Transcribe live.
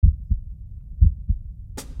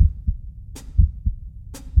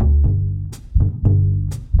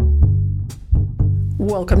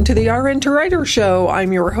Welcome to the RN to Writer Show.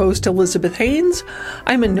 I'm your host, Elizabeth Haynes.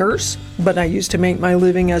 I'm a nurse, but I used to make my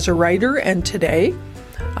living as a writer, and today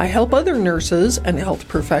I help other nurses and health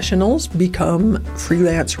professionals become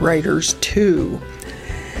freelance writers too.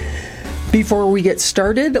 Before we get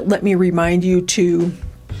started, let me remind you to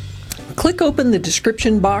click open the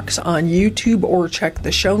description box on YouTube or check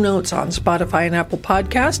the show notes on Spotify and Apple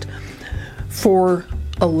Podcast for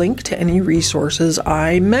a link to any resources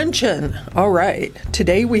I mention. All right,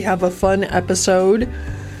 today we have a fun episode.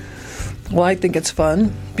 Well, I think it's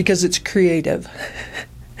fun because it's creative.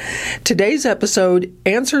 Today's episode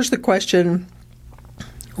answers the question,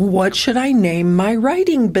 what should I name my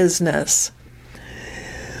writing business?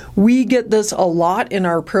 We get this a lot in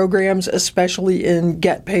our programs, especially in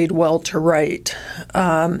Get Paid Well to Write.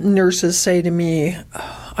 Nurses say to me,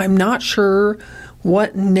 I'm not sure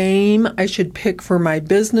what name I should pick for my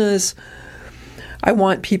business. I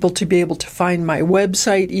want people to be able to find my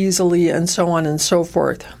website easily, and so on and so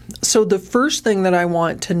forth. So the first thing that I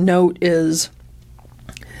want to note is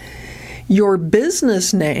your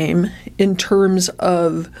business name in terms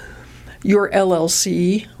of your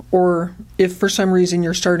LLC, or if for some reason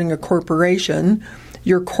you're starting a corporation,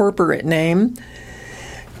 your corporate name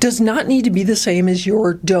does not need to be the same as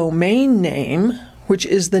your domain name, which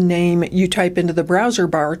is the name you type into the browser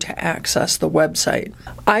bar to access the website.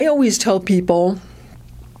 I always tell people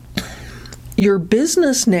your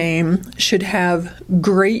business name should have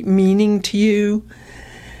great meaning to you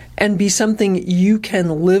and be something you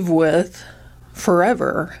can live with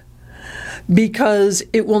forever, because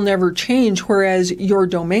it will never change, whereas your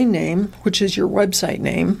domain name, which is your website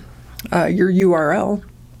name, your URL,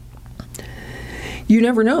 you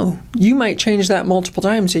never know. You might change that multiple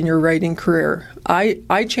times in your writing career.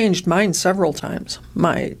 I changed mine several times,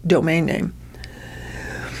 my domain name.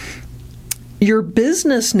 Your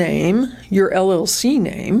business name, your LLC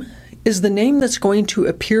name, is the name that's going to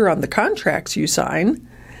appear on the contracts you sign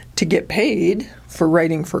to get paid for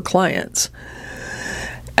writing for clients.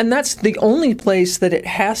 And that's the only place that it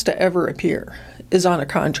has to ever appear, is on a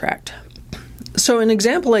contract. So an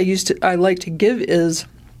example I like to give is,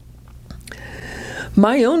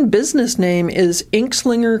 my own business name is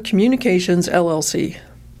Inkslinger Communications, LLC.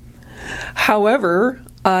 However,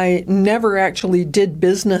 I never actually did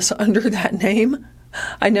business under that name.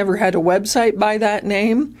 I never had a website by that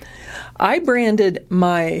name. I branded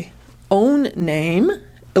my own name,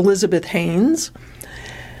 Elizabeth Haynes,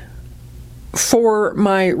 for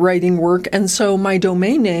my writing work, and so my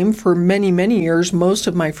domain name for many, many years, most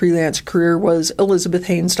of my freelance career, was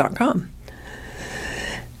elizabethhaynes.com.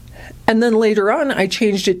 And then later on, I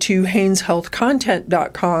changed it to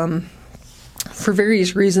hayneshealthcontent.com for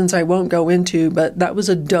various reasons I won't go into, but that was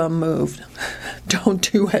a dumb move.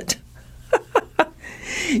 Don't do it.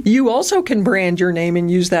 You also can brand your name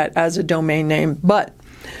and use that as a domain name, but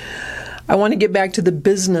I want to get back to the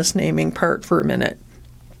business naming part for a minute.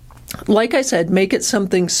 Like I said, make it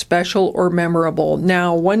something special or memorable.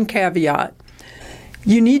 Now, one caveat.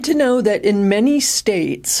 You need to know that in many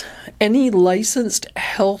states, any licensed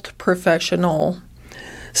health professional,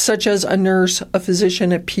 such as a nurse, a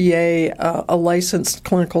physician, a PA, a licensed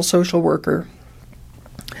clinical social worker,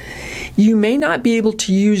 you may not be able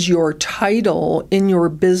to use your title in your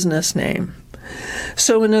business name.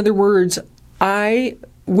 So in other words, I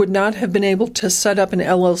would not have been able to set up an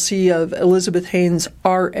LLC of Elizabeth Haynes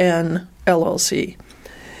RN LLC.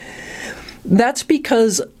 That's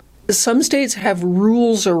because some states have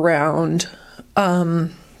rules around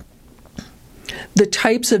the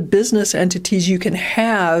types of business entities you can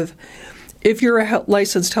have if you're a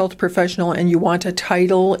licensed health professional and you want a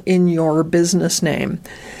title in your business name.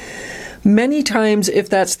 Many times, if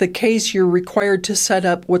that's the case, you're required to set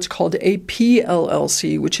up what's called a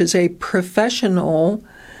PLLC, which is a professional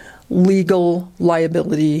legal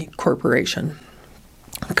liability company.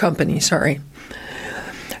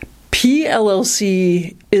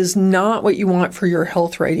 PLLC is not what you want for your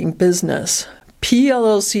health writing business.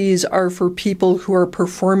 PLLCs are for people who are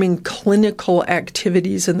performing clinical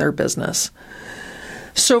activities in their business.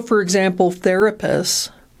 So, for example, therapists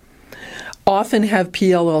often have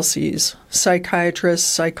PLLCs, psychiatrists,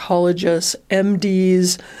 psychologists,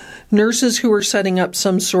 MDs, nurses who are setting up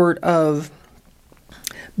some sort of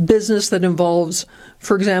business that involves,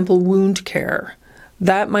 for example, wound care.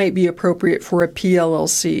 That might be appropriate for a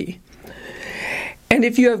PLLC. And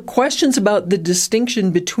if you have questions about the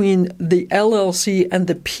distinction between the LLC and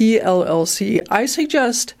the PLLC, I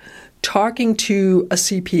suggest talking to a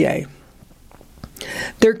CPA.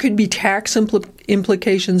 There could be tax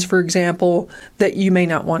implications, for example, that you may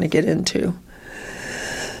not want to get into.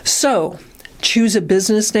 So, Choose a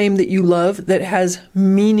business name that you love that has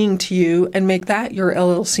meaning to you and make that your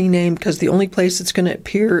LLC name, because the only place it's going to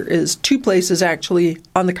appear is two places actually,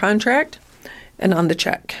 on the contract and on the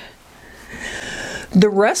check. The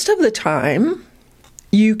rest of the time,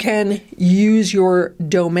 you can use your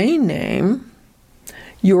domain name,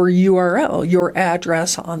 your URL, your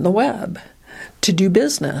address on the web to do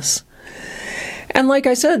business. And like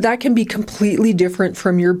I said, that can be completely different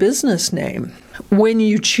from your business name. When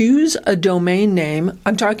you choose a domain name,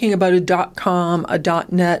 I'm talking about a .com, a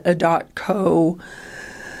 .net, a .co,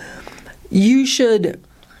 you should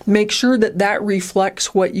make sure that that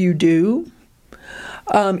reflects what you do.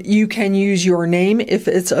 You can use your name if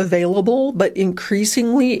it's available, but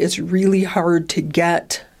increasingly it's really hard to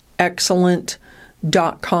get excellent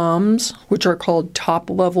 .coms, which are called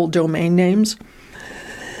top-level domain names.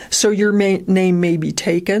 So your name may be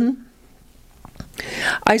taken.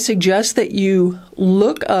 I suggest that you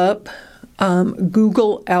look up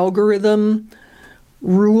Google algorithm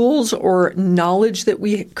rules or knowledge that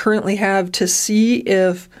we currently have to see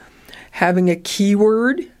if having a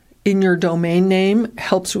keyword in your domain name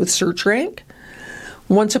helps with search rank.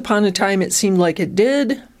 Once upon a time, it seemed like it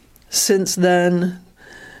did. Since then,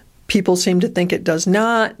 people seem to think it does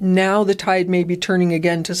not. Now the tide may be turning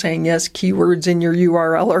again to saying, yes, keywords in your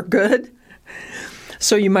URL are good.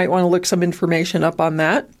 So you might want to look some information up on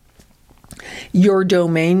that. Your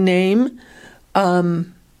domain name,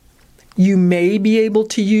 you may be able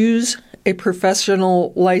to use a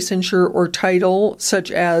professional licensure or title such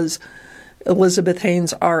as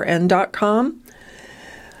ElizabethHaynesRN.com.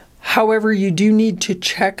 However, you do need to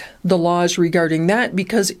check the laws regarding that,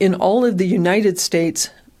 because in all of the United States,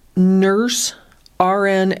 nurse,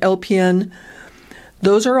 RN, LPN,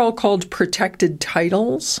 those are all called protected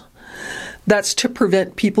titles. That's to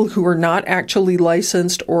prevent people who are not actually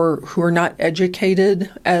licensed or who are not educated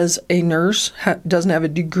as a nurse, doesn't have a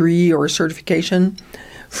degree or a certification,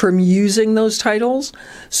 from using those titles.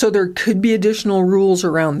 So there could be additional rules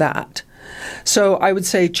around that. So I would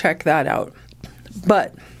say check that out.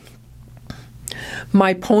 But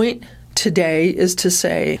my point today is to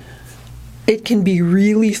say it can be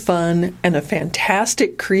really fun and a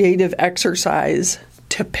fantastic creative exercise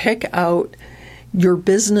to pick out your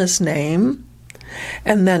business name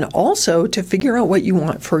and then also to figure out what you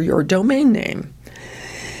want for your domain name.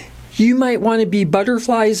 You might want to be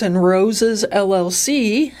Butterflies and Roses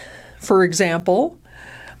LLC, for example,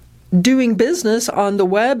 doing business on the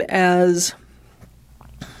web as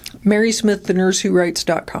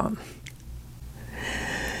MarySmithTheNurseWhoWrites.com.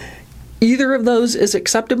 Either of those is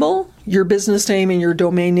acceptable. Your business name and your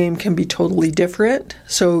domain name can be totally different.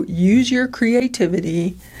 So use your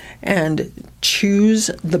creativity and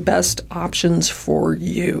choose the best options for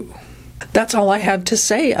you. That's all I have to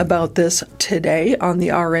say about this today on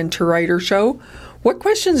the RN to Writer Show. What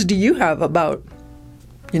questions do you have about,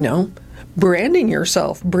 branding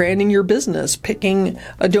yourself, branding your business, picking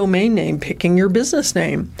a domain name, picking your business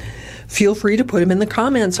name? Feel free to put them in the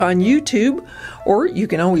comments on YouTube, or you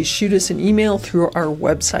can always shoot us an email through our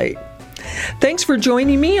website. Thanks for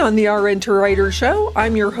joining me on the RN to Writer Show.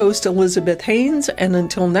 I'm your host, Elizabeth Haynes, and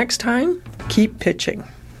until next time, keep pitching.